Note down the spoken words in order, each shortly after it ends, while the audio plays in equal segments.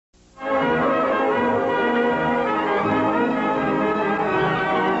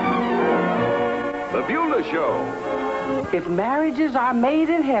If marriages are made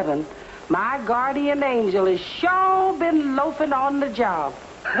in heaven, my guardian angel has sure been loafing on the job.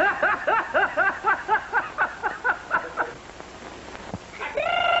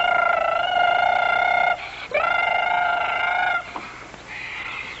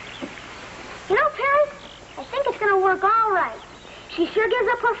 You know, Perry, I think it's going to work all right. She sure gives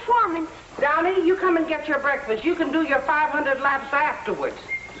a performance. Donnie, you come and get your breakfast. You can do your 500 laps afterwards.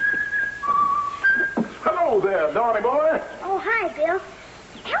 Hello there, Donnie boy. Oh, hi, Bill.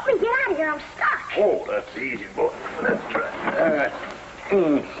 Help me get out of here. I'm stuck. Oh, that's easy, boy. Let's try.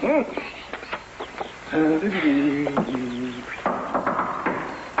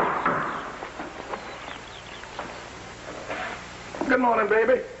 Good morning,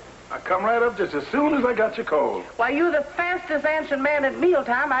 baby. I come right up just as soon as I got your call. Why, you're the fastest answering man at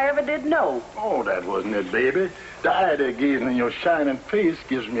mealtime I ever did know. Oh, that wasn't it, baby. The eye they're gazing in your shining face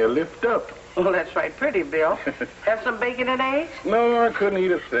gives me a lift up. Well, that's right pretty, Bill. Have some bacon and eggs? No, I couldn't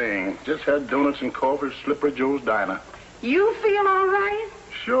eat a thing. Just had donuts and coffee at Slippery Joe's Diner. You feel all right?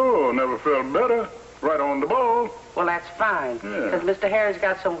 Sure, never felt better. Right on the ball. Well, that's fine. Yeah. Because Mr. Harry's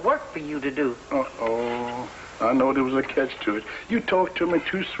got some work for you to do. Uh-oh. I know there was a catch to it. You talked to me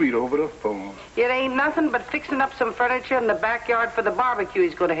too sweet over the phone. It ain't nothing but fixing up some furniture in the backyard for the barbecue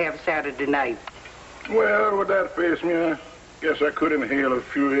he's going to have Saturday night. Well, with that face me, I guess I could inhale a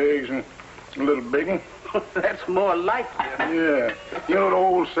few eggs and a little bacon. That's more like it. Yeah. You know the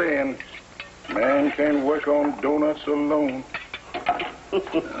old saying, man can't work on donuts alone.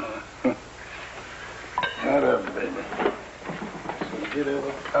 Not up, baby. So get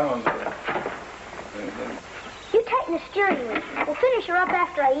over pound there. You tighten the steering wheel. We'll finish her up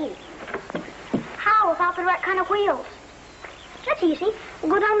after I eat. How without the right kind of wheels? That's easy.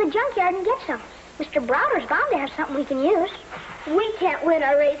 We'll go down the junkyard and get some. Mr. Browder's bound to have something we can use. We can't win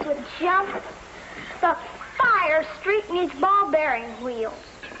a race with junk. The Fire Street needs ball bearing wheels.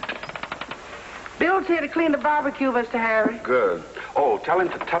 Bill's here to clean the barbecue, Mr. Harry. Good. Oh, tell him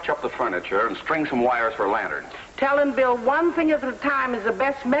to touch up the furniture and string some wires for lanterns. Telling Bill one thing at a time is the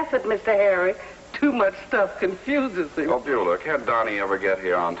best method, Mr. Harry. Too much stuff confuses him. Oh, Beulah, can't Donnie ever get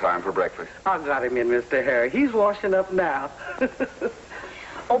here on time for breakfast? I got him in, Mr. Harry. He's washing up now.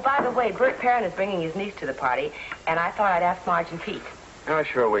 Oh, by the way, Bert Perrin is bringing his niece to the party, and I thought I'd ask Marge and Pete. I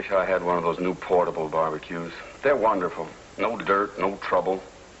sure wish I had one of those new portable barbecues. They're wonderful. No dirt, no trouble.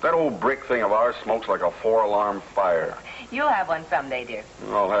 That old brick thing of ours smokes like a 4-alarm fire. You'll have one someday, dear.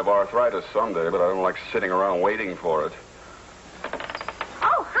 I'll have arthritis someday, but I don't like sitting around waiting for it.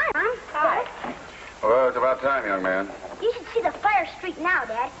 Oh, hi, Mom. Hi. Well, it's about time, young man. You should see the Fire Street now,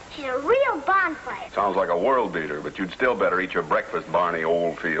 Dad. She's a real bonfire. Sounds like a world beater, but you'd still better eat your breakfast, Barney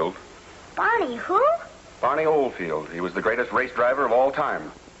Oldfield. Barney who? Barney Oldfield. He was the greatest race driver of all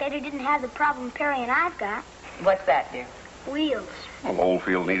time. Bet he didn't have the problem Perry and I've got. What's that, dear? Wheels. Well,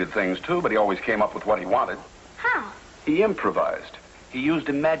 Oldfield needed things, too, but he always came up with what he wanted. How? He improvised. He used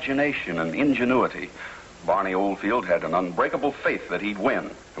imagination and ingenuity. Barney Oldfield had an unbreakable faith that he'd win.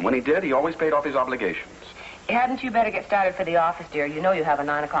 And when he did, he always paid off his obligations. Hadn't you better get started for the office, dear? You know you have a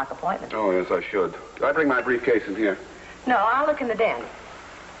 9 o'clock appointment. Oh, yes, I should. I bring my briefcase in here. No, I'll look in the den.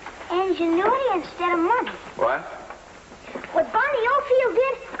 Ingenuity instead of money. What? What Barney Oldfield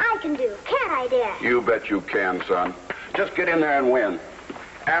did, I can do. Can't I, Dad? You bet you can, son. Just get in there and win.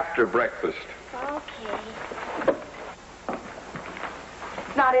 After breakfast. Okay.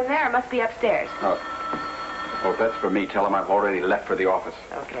 It's not in there. It must be upstairs. Oh, if that's for me, tell him I've already left for the office.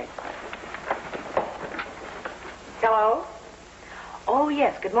 Okay. Hello? Oh,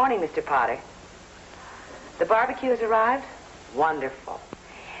 yes. Good morning, Mr. Potter. The barbecue has arrived? Wonderful.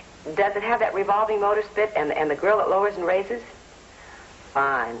 Does it have that revolving motor spit and the grill that lowers and raises?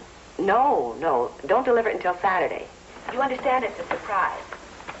 Fine. No. Don't deliver it until Saturday. You understand it's a surprise.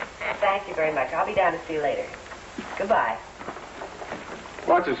 Thank you very much. I'll be down to see you later. Goodbye.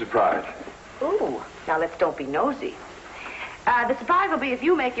 What's a surprise? Ooh, now let's don't be nosy. The surprise will be if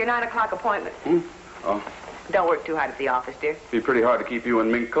you make your 9 o'clock appointment. Oh, Don't work too hard at the office, dear. it'd be pretty hard to keep you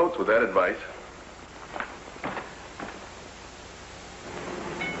in mink coats with that advice.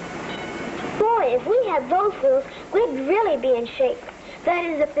 Boy, if we had those wheels, we'd really be in shape. That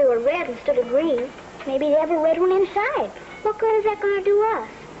is, if they were red instead of green. Maybe they have a red one inside. What good is that going to do us?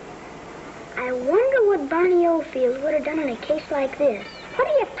 I wonder what Barney Oldfield would have done in a case like this. What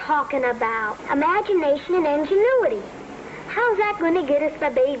are you talking about? Imagination and ingenuity. How's that going to get us the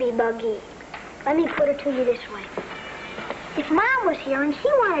baby buggy? Let me put it to you this way. If Mom was here and she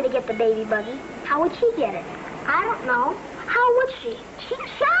wanted to get the baby buggy, how would she get it? I don't know. How would she? She'd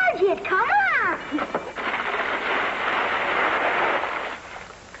charge it. Come on.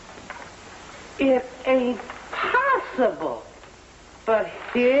 It ain't possible.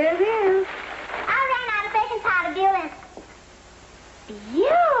 Here it is. I ran out of baking powder, Beulah.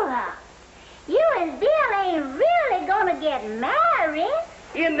 Beulah, you and Bill ain't really gonna get married.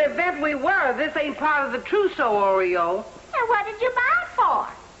 In the event we were, this ain't part of the trousseau, Oreo. And what did you buy it for?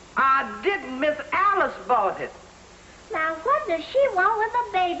 I didn't. Miss Alice bought it. Now, what does she want with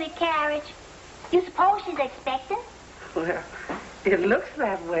a baby carriage? You suppose she's expecting? Well, it looks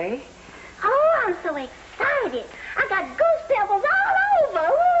that way. Oh, I'm so excited. I got goose pimples all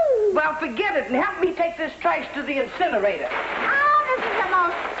over. Ooh. Well, forget it and help me take this trash to the incinerator. Oh, this is the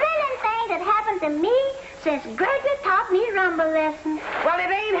most thrilling thing that happened to me since Gregory taught me rumble lessons. Well,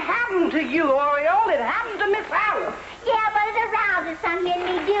 it ain't happened to you, Oriole. It happened to Miss Alice. Yeah, but it arouses something in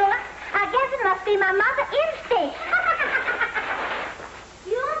me, Beulah. I guess it must be my mother instinct.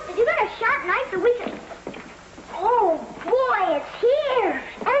 You got a sharp knife so we can... Oh, boy, it's here.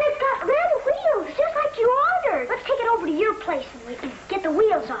 And it's got red wheels, just like you ordered. Let's take it over to your place and we can get the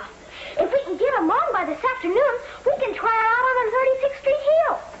wheels off. If we can get them on by this afternoon, we can try it out on 36th Street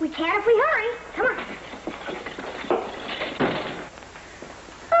Hill. We can if we hurry. Come on.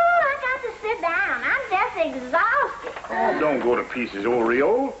 Oh, I got to sit down. I'm just exhausted. Oh, don't go to pieces,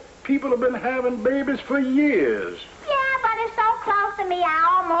 Oreo. People have been having babies for years. Yeah, but it's so close to me,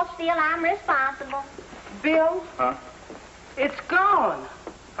 I almost feel I'm responsible. Bill? Huh? It's gone.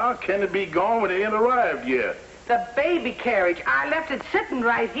 How can it be gone when it ain't arrived yet? The baby carriage. I left it sitting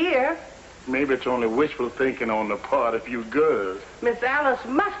right here. Maybe it's only wishful thinking on the part of you girls. Miss Alice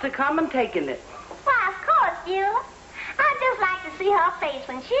must have come and taken it. Why, of course, Beulah. I'd just like to see her face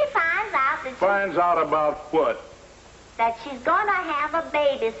when she finds out that Finds out about what? she's gonna have a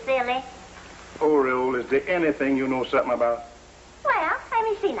baby, silly. Oriole, is there anything you know something about? Well, let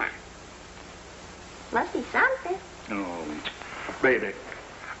me see now. Must be something. Oh, baby,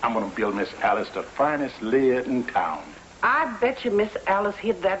 I'm going to build Miss Alice the finest lid in town. I bet you Miss Alice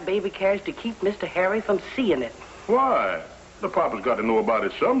hid that baby carriage to keep Mr. Harry from seeing it. Why? The papa's got to know about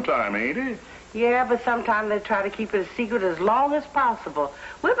it sometime, ain't he? Yeah, but sometimes they try to keep it a secret as long as possible.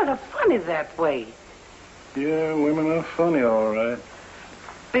 Women are funny that way. Yeah, women are funny, all right.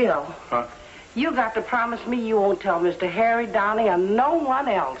 Bill. Huh? You got to promise me you won't tell Mr. Harry, Donnie, or no one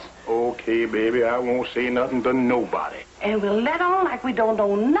else. Okay, baby, I won't say nothing to nobody. And we'll let on like we don't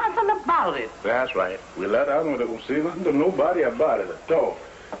know nothing about it. That's right. We'll let out and we won't say nothing to nobody about it at all.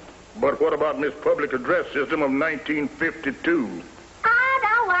 But what about Miss Public Address System of 1952? Oh,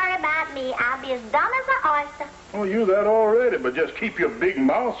 don't worry about me. I'll be as dumb as an oyster. Oh, you that already, but just keep your big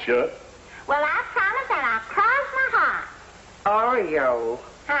mouth shut. Well, I promise and I'll cross my heart. Oreo,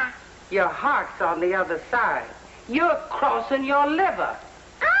 Huh? your heart's on the other side. You're crossing your liver.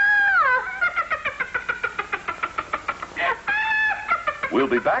 Oh! We'll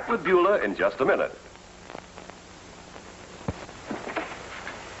be back with Beulah in just a minute.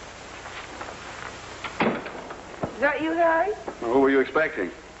 Is that you, Harry? Who were you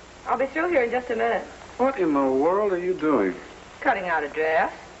expecting? I'll be through here in just a minute. What in the world are you doing? Cutting out a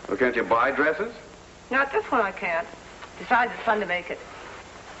dress. Well, can't you buy dresses? Not this one, I can't. Besides, it's fun to make it.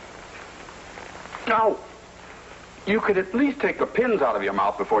 No. You could at least take the pins out of your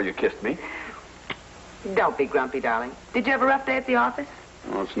mouth before you kissed me. Don't be grumpy, darling. Did you have a rough day at the office?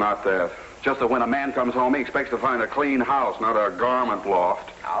 Well, it's not that. Just that when a man comes home, he expects to find a clean house, not a garment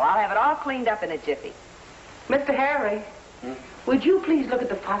loft. Oh, I'll have it all cleaned up in a jiffy. Mr. Harry, would you please look at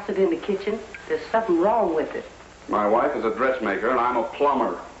the faucet in the kitchen? There's something wrong with it. My wife is a dressmaker, and I'm a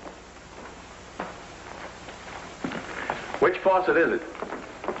plumber. Which faucet is it?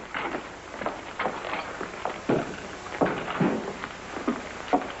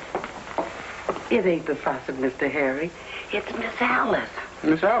 It ain't the faucet, Mr. Harry. It's Miss Alice.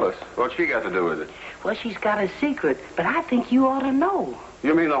 Miss Alice. What's she got to do with it? Well, she's got a secret, but I think you ought to know.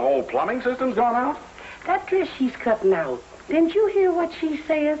 You mean the whole plumbing system's gone out? That dress she's cutting out. Didn't you hear what she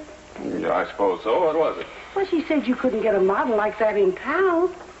said? Yeah, I suppose so. What was it? Well, she said you couldn't get a model like that in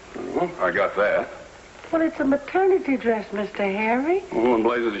town. Well, I got that. Well, it's a maternity dress, Mr. Harry. Who in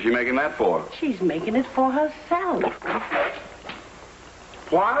blazes is she making that for? She's making it for herself.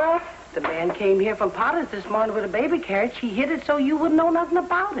 What? The man came here from Potter's this morning with a baby carriage. She hid it so you wouldn't know nothing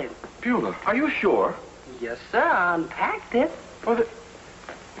about it. Beulah, are you sure? Yes, sir. I unpacked it. Well,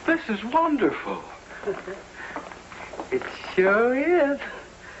 this is wonderful. It sure is.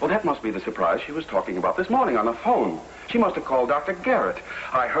 Well, that must be the surprise she was talking about this morning on the phone. She must have called Dr. Garrett.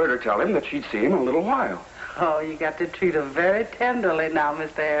 I heard her tell him that she'd see him in a little while. Oh, you got to treat her very tenderly now,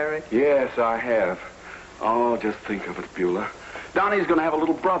 Mr. Harry. Yes, I have. Oh, just think of it, Beulah. Donnie's going to have a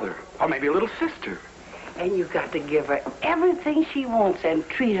little brother, or maybe a little sister. And you got to give her everything she wants and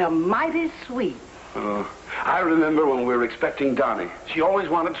treat her mighty sweet. I remember when we were expecting Donnie. She always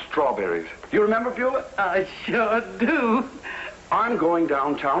wanted strawberries. You remember, Beulah? I sure do. I'm going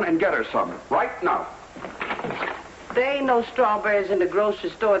downtown and get her some right now. There ain't no strawberries in the grocery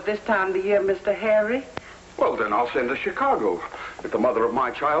store at this time of the year, Mr. Harry. Well, then I'll send to Chicago. If the mother of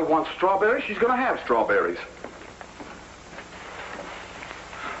my child wants strawberries, she's going to have strawberries.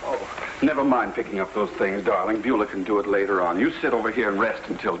 Oh, never mind picking up those things, darling. Beulah can do it later on. You sit over here and rest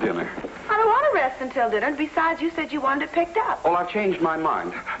until dinner. I don't want to rest until dinner. And besides, you said you wanted it picked up. Well, I've changed my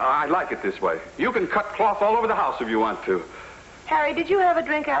mind. I like it this way. You can cut cloth all over the house if you want to. Harry, did you have a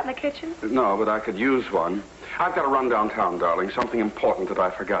drink out in the kitchen? No, but I could use one. I've got to run downtown, darling. Something important that I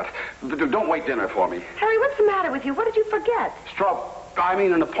forgot. Don't wait dinner for me. Harry, what's the matter with you? What did you forget?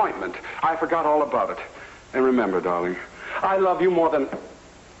 An appointment. I forgot all about it. And remember, darling, I love you more than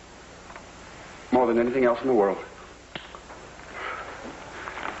anything else in the world.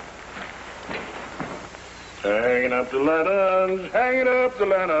 Hanging up the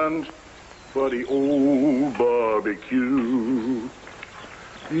lanterns for the old barbecue.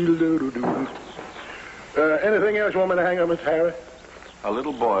 Anything else you want me to hang up, Miss Harry? A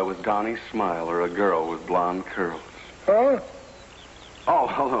little boy with Donnie's smile or a girl with blonde curls. Huh? Oh,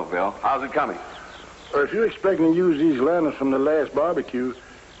 hello, Bill. How's it coming? If you're expecting to use these lanterns from the last barbecue,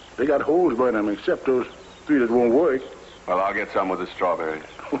 they got holes in them except those 3 that won't work. Well, I'll get some with the strawberries.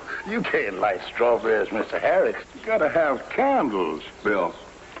 You can't light strawberries, Mr. Harris. You gotta have candles. Bill,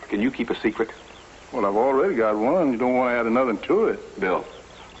 can you keep a secret? Well, I've already got one. You don't want to add another to it. Bill,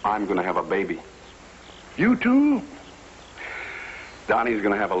 I'm going to have a baby. You too? Donnie's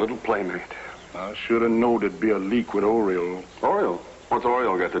going to have a little playmate. I should have known there'd be a leak with Oriole. Oriole? What's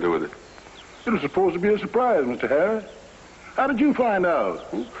Oriole got to do with it? It was supposed to be a surprise, Mr. Harris. How did you find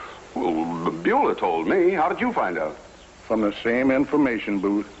out? Well, Beulah told me. How did you find out? From the same information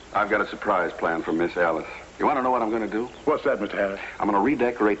booth. I've got a surprise plan for Miss Alice. You want to know what I'm going to do? What's that, Mr. Harris? I'm going to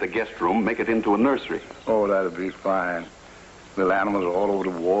redecorate the guest room, make it into a nursery. Oh, that'll be fine. Little animals all over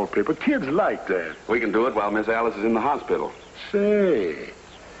the wallpaper. Kids like that. We can do it while Miss Alice is in the hospital. Say,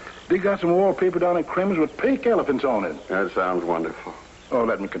 they got some wallpaper down in Crimmins with pink elephants on it. That sounds wonderful. Oh,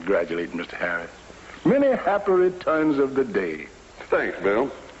 let me congratulate Mr. Harris. Many happy returns of the day. Thanks,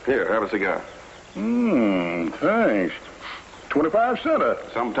 Bill. Here, have a cigar. Thanks. 25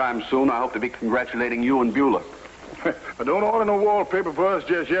 cents. Sometime soon, I hope to be congratulating you and Beulah. I don't order no wallpaper for us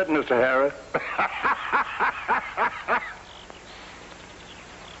just yet, Mr. Harris.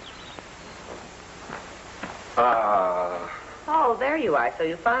 Oh, there you are. So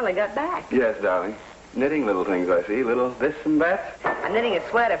you finally got back. Yes, darling. Knitting little things, I see. Little this and that. I'm knitting a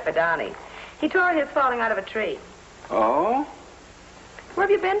sweater for Donnie. He tore his falling out of a tree. Oh? Where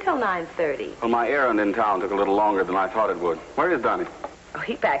have you been till 9:30? Well, my errand in town took a little longer than I thought it would. Where is Donnie? Oh,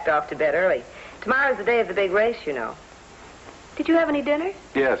 he backed off to bed early. Tomorrow's the day of the big race, you know. Did you have any dinner?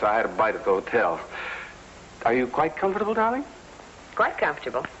 Yes, I had a bite at the hotel. Are you quite comfortable, darling? Quite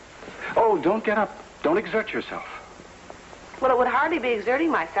comfortable. Oh, don't get up. Don't exert yourself. Well, it would hardly be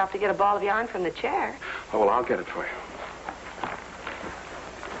exerting myself to get a ball of yarn from the chair. Oh, well, I'll get it for you.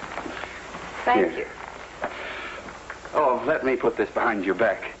 Thank you. Oh, let me put this behind your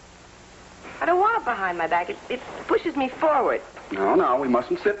back. I don't want it behind my back. It pushes me forward. No, we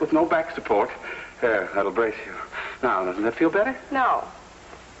mustn't sit with no back support. There, that'll brace you. Now, doesn't that feel better? No.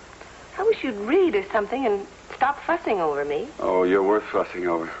 I wish you'd read or something and stop fussing over me. Oh, you're worth fussing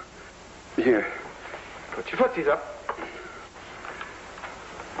over. Here, put your footsies up.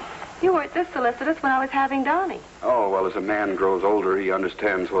 You weren't this solicitous when I was having Donnie. Oh, well, as a man grows older, he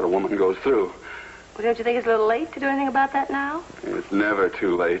understands what a woman goes through. Well, don't you think it's a little late to do anything about that now? It's never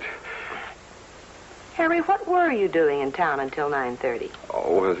too late. Harry, what were you doing in town until 9:30?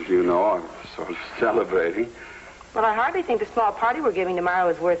 Oh, as you know, I'm sort of celebrating. Well, I hardly think the small party we're giving tomorrow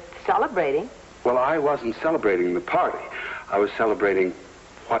is worth celebrating. Well, I wasn't celebrating the party. I was celebrating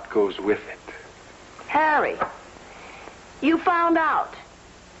what goes with it. Harry, you found out.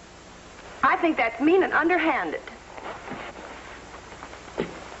 I think that's mean and underhanded.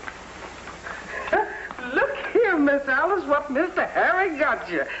 Look here, Miss Alice, what Mr. Harry got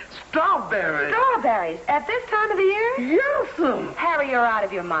you. Strawberries. Strawberries at this time of the year? Yes'm. Harry, you're out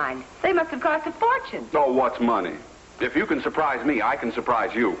of your mind. They must have cost a fortune. Oh, what's money? If you can surprise me, I can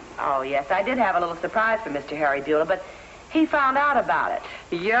surprise you. Oh, yes, I did have a little surprise for Mr. Harry Beulah, but he found out about it.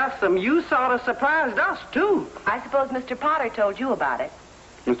 Yes'm, you sort of surprised us, too. I suppose Mr. Potter told you about it.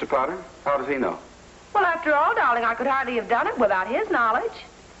 Mr. Potter? How does he know? Well, after all, darling, I could hardly have done it without his knowledge.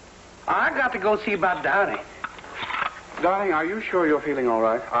 I got to go see about Donnie. Darling, are you sure you're feeling all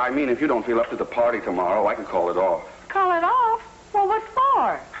right? I mean, if you don't feel up to the party tomorrow, I can call it off. Call it off? Well, what for?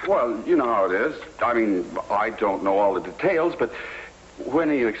 for? Well, you know how it is. I mean, I don't know all the details, but when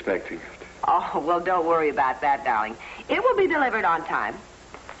are you expecting it? Oh, well, don't worry about that, darling. It will be delivered on time.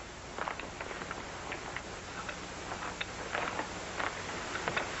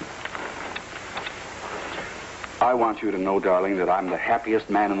 I want you to know, darling, that I'm the happiest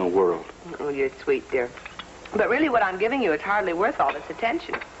man in the world. Oh, you're sweet, dear. But really what I'm giving you is hardly worth all this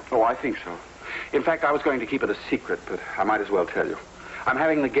attention. Oh, I think so. In fact, I was going to keep it a secret, but I might as well tell you. I'm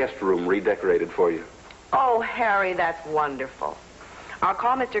having the guest room redecorated for you. Oh, Harry, that's wonderful. I'll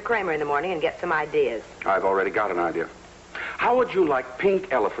call Mr. Kramer in the morning and get some ideas. I've already got an idea. How would you like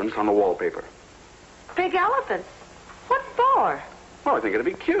pink elephants on the wallpaper? Pink elephants? What for? Oh, I think it'd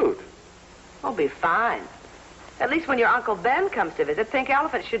be cute. Oh, be fine. At least when your Uncle Ben comes to visit, pink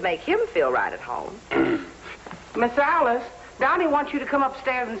elephants should make him feel right at home. Miss Alice, Donnie wants you to come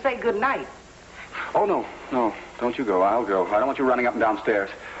upstairs and say good night. Oh, no. Don't you go. I'll go. I don't want you running up and downstairs.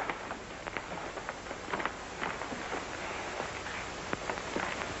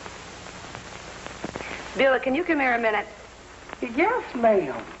 Beulah, can you come here a minute? Yes,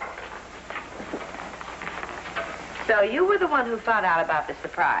 ma'am. So you were the one who found out about the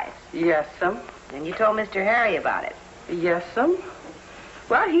surprise. Yes, ma'am. And you told Mr. Harry about it. Yes, ma'am.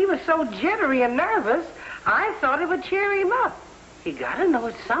 Well, he was so jittery and nervous, I thought it would cheer him up. You gotta know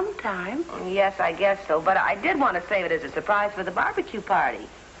it sometime. Yes, I guess so. But I did want to save it as a surprise for the barbecue party.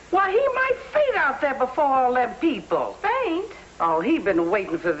 Why, he might faint out there before all them people. Faint? Oh, he's been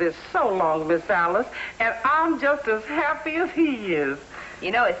waiting for this so long, Miss Alice, and I'm just as happy as he is. You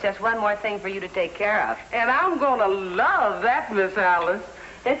know, it's just one more thing for you to take care of. And I'm gonna love that, Miss Alice.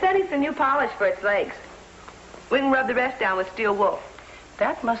 They're sending some new polish for its legs. We can rub the rest down with steel wool.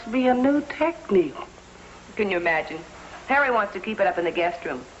 That must be a new technique. Can you imagine? Harry wants to keep it up in the guest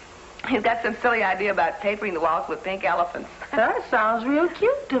room. He's got some silly idea about papering the walls with pink elephants. That sounds real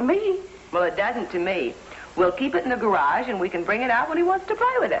cute to me. Well, it doesn't to me. We'll keep it in the garage, and we can bring it out when he wants to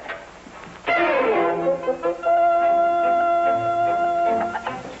play with it.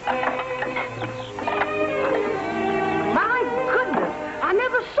 My goodness, I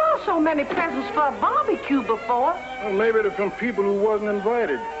never saw so many presents for a barbecue before. Well, maybe they're from people who wasn't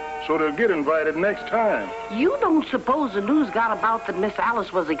invited, so they'll get invited next time. You don't suppose the news got about that Miss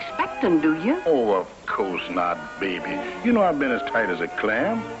Alice was expecting, do you? Oh, of course not, baby. You know I've been as tight as a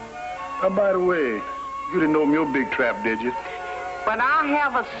clam. By the way, you didn't open your big trap, did you? When I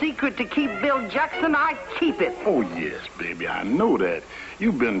have a secret to keep Bill Jackson, I keep it. Oh, yes, baby, I know that.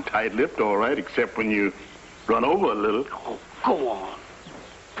 You've been tight-lipped, all right, except when you run over a little. Oh, go on.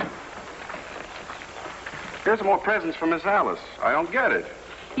 Here's some more presents for Miss Alice. I don't get it.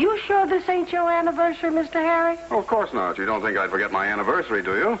 You sure this ain't your anniversary, Mr. Harry? Oh, of course not. You don't think I'd forget my anniversary,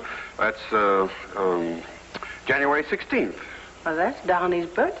 do you? That's, January 16th. Well, that's Donnie's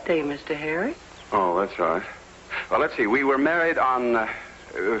birthday, Mr. Harry. Oh, that's right. Well, let's see. We were married on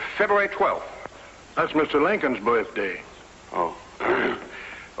February 12th. That's Mr. Lincoln's birthday. Oh.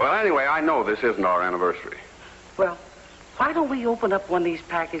 Well, anyway, I know this isn't our anniversary. Well, why don't we open up one of these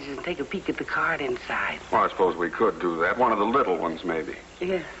packages and take a peek at the card inside? Well, I suppose we could do that. One of the little ones, maybe.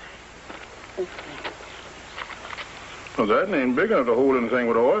 Yes. Well, that ain't big enough to hold anything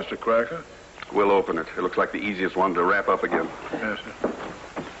with an oyster cracker. We'll open it. It looks like the easiest one to wrap up again. Yes, sir.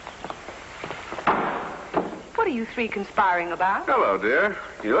 What are you three conspiring about? Hello, dear.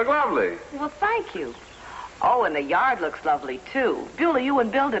 You look lovely. Well, thank you. Oh, and the yard looks lovely, too. Beulah, you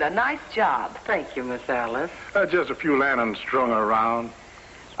and Bill did a nice job. Thank you, Miss Alice. Just a few lanterns strung around.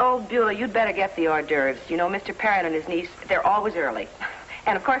 Oh, Beulah, you'd better get the hors d'oeuvres. You know, Mr. Parrott and his niece, they're always early.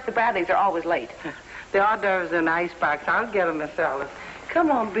 And, of course, the Bradleys are always late. The hors d'oeuvres in the icebox. I'll get them, Miss Alice.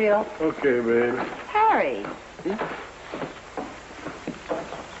 Come on, Bill. Okay, baby. Harry.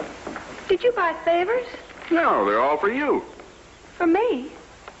 Did you buy favors? No, they're all for you. For me?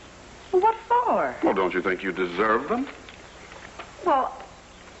 Well, what for? Well, don't you think you deserve them? Well...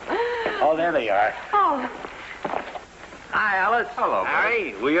 Oh, there they are. Oh. Hi, Alice. Hello,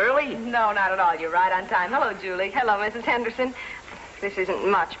 Harry, we early? No, not at all. You're right on time. Hello, Julie. Hello, Mrs. Henderson. This isn't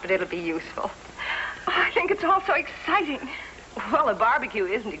much, but it'll be useful. Oh, I think it's all so exciting. Well, a barbecue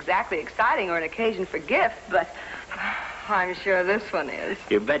isn't exactly exciting or an occasion for gifts, but I'm sure this one is.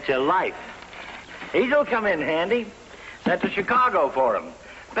 You bet your life. These'll come in handy. Sent to Chicago for him.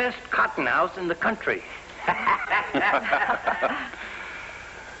 Best cotton house in the country.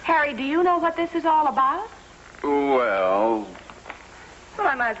 Harry, do you know what this is all about? Well... Well,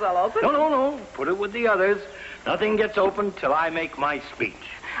 I might as well open it. No. Put it with the others. Nothing gets opened till I make my speech.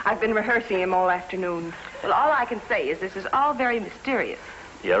 I've been rehearsing him all afternoon. Well, all I can say is this is all very mysterious.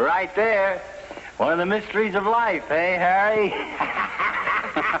 You're right there. One of the mysteries of life, eh, Harry?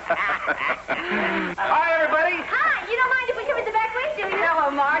 Hi, everybody. Hi, you don't mind if we come in the back way, do you?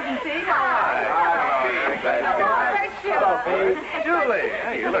 Hello, Marge and Steve. Julie,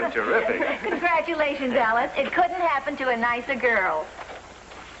 hey, you look terrific. Congratulations, Alice. It couldn't happen to a nicer girl.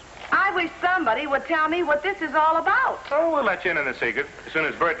 I wish somebody would tell me what this is all about. Oh, we'll let you in on the secret as soon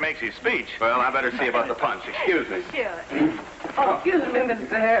as Bert makes his speech. Well, I better see about the punch. Excuse me. Sure. Oh, excuse me, Mr.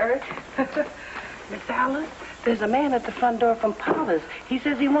 Harris. Miss Alice, there's a man at the front door from Paula's. He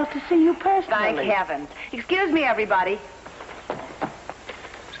says he wants to see you personally. Thank heavens. Excuse me, everybody.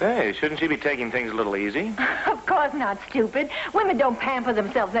 Say, shouldn't she be taking things a little easy? Of course not, stupid. Women don't pamper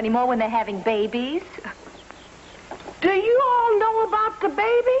themselves anymore when they're having babies. Do you all know about the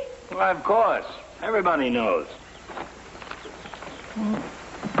baby? Well, of course. Everybody knows.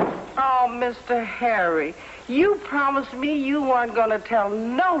 Oh, Mr. Harry, you promised me you weren't going to tell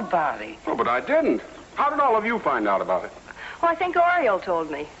nobody. Oh, but I didn't. How did all of you find out about it? Well, I think Oriole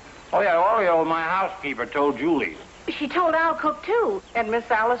told me. Oh, yeah, Oriole, my housekeeper, told Julie. She told Al Cook, too. And Miss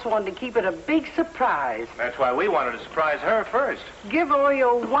Alice wanted to keep it a big surprise. That's why we wanted to surprise her first. Give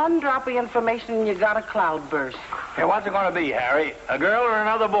Oriole one drop of information and you got a cloudburst. Hey, what's it going to be, Harry? A girl or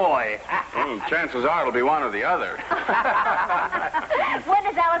another boy? Chances are it'll be one or the other. When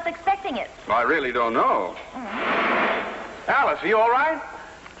is Alice expecting it? I really don't know. Alice, are you all right?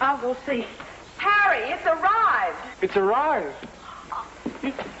 I'll go see. Harry, it's arrived. It's arrived.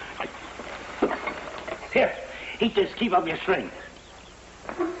 Here, eat this. Keep up your strength.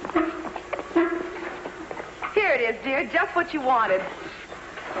 Here it is, dear. Just what you wanted.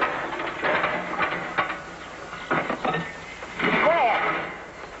 Where?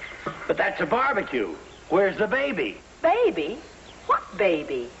 But that's a barbecue. Where's the baby? Baby? What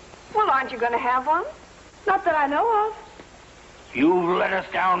baby? Well, aren't you going to have one? Not that I know of. You've let us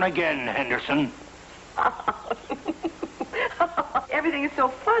down again, Henderson. Everything is so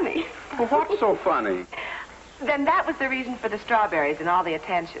funny. Well, what's so funny? Then that was the reason for the strawberries and all the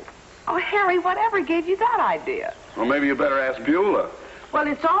attention. Oh, Harry, whatever gave you that idea? Well, maybe you better ask Beulah. Well,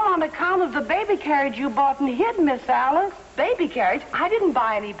 it's all on account of the baby carriage you bought and hid, Miss Alice. Baby carriage? I didn't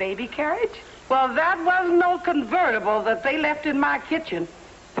buy any baby carriage. Well, that was no convertible that they left in my kitchen.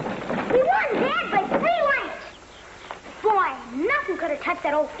 We won, Dad, by 3 lengths. Boy, nothing could have touched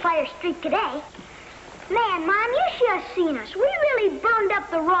that old fire streak today. Man, Mom, you should have seen us. We really burned up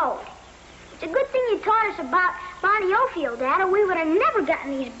the road. It's a good thing you taught us about Bonnie Ofield, Dad, or we would have never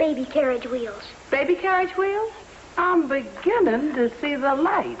gotten these baby carriage wheels. Baby carriage wheels? I'm beginning to see the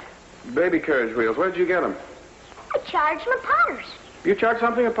light. Baby carriage wheels. Where'd you get them? I charged them at Potter's. You charged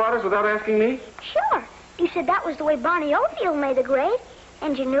something at Potter's without asking me? Sure. You said that was the way Bonnie Ofield made the grade.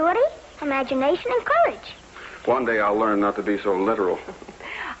 Ingenuity, imagination, and courage. One day I'll learn not to be so literal.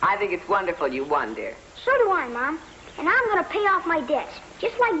 I think it's wonderful you won, dear. So do I, Mom. And I'm going to pay off my debts,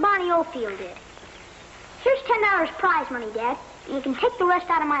 just like Bonnie Ofield did. Here's $10 prize money, Dad, and you can take the rest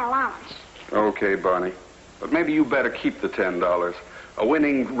out of my allowance. Okay, Barney. But maybe you better keep the $10. A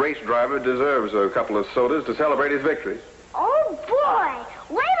winning race driver deserves a couple of sodas to celebrate his victory. Oh, boy.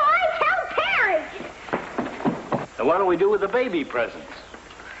 Wait till I tell Terry. So what do we do with the baby presents?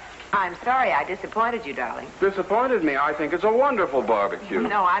 I'm sorry I disappointed you, darling. Disappointed me. I think it's a wonderful barbecue.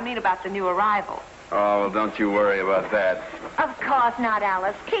 No, I mean about the new arrival. Oh, well, don't you worry about that. Of course not,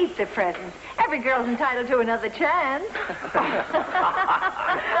 Alice. Keep the presents. Every girl's entitled to another chance.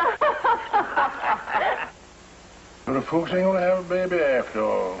 But the folks ain't gonna have a baby after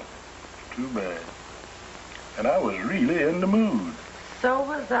all. Too bad. And I was really in the mood. So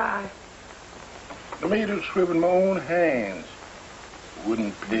was I. I made it strip in my own hands.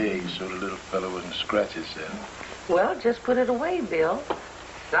 Wooden pegs so the little fellow wouldn't scratch himself. Well, just put it away, Bill.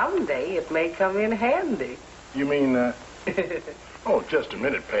 Someday it may come in handy. You mean, oh, just a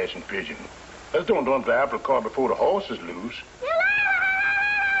minute, Passion Pigeon. Let's don't dump the apple cart before the horse is loose.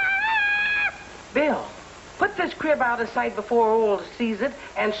 Bill, put this crib out of sight before old sees it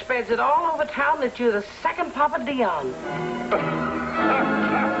and spreads it all over town that you're the second Papa Dion.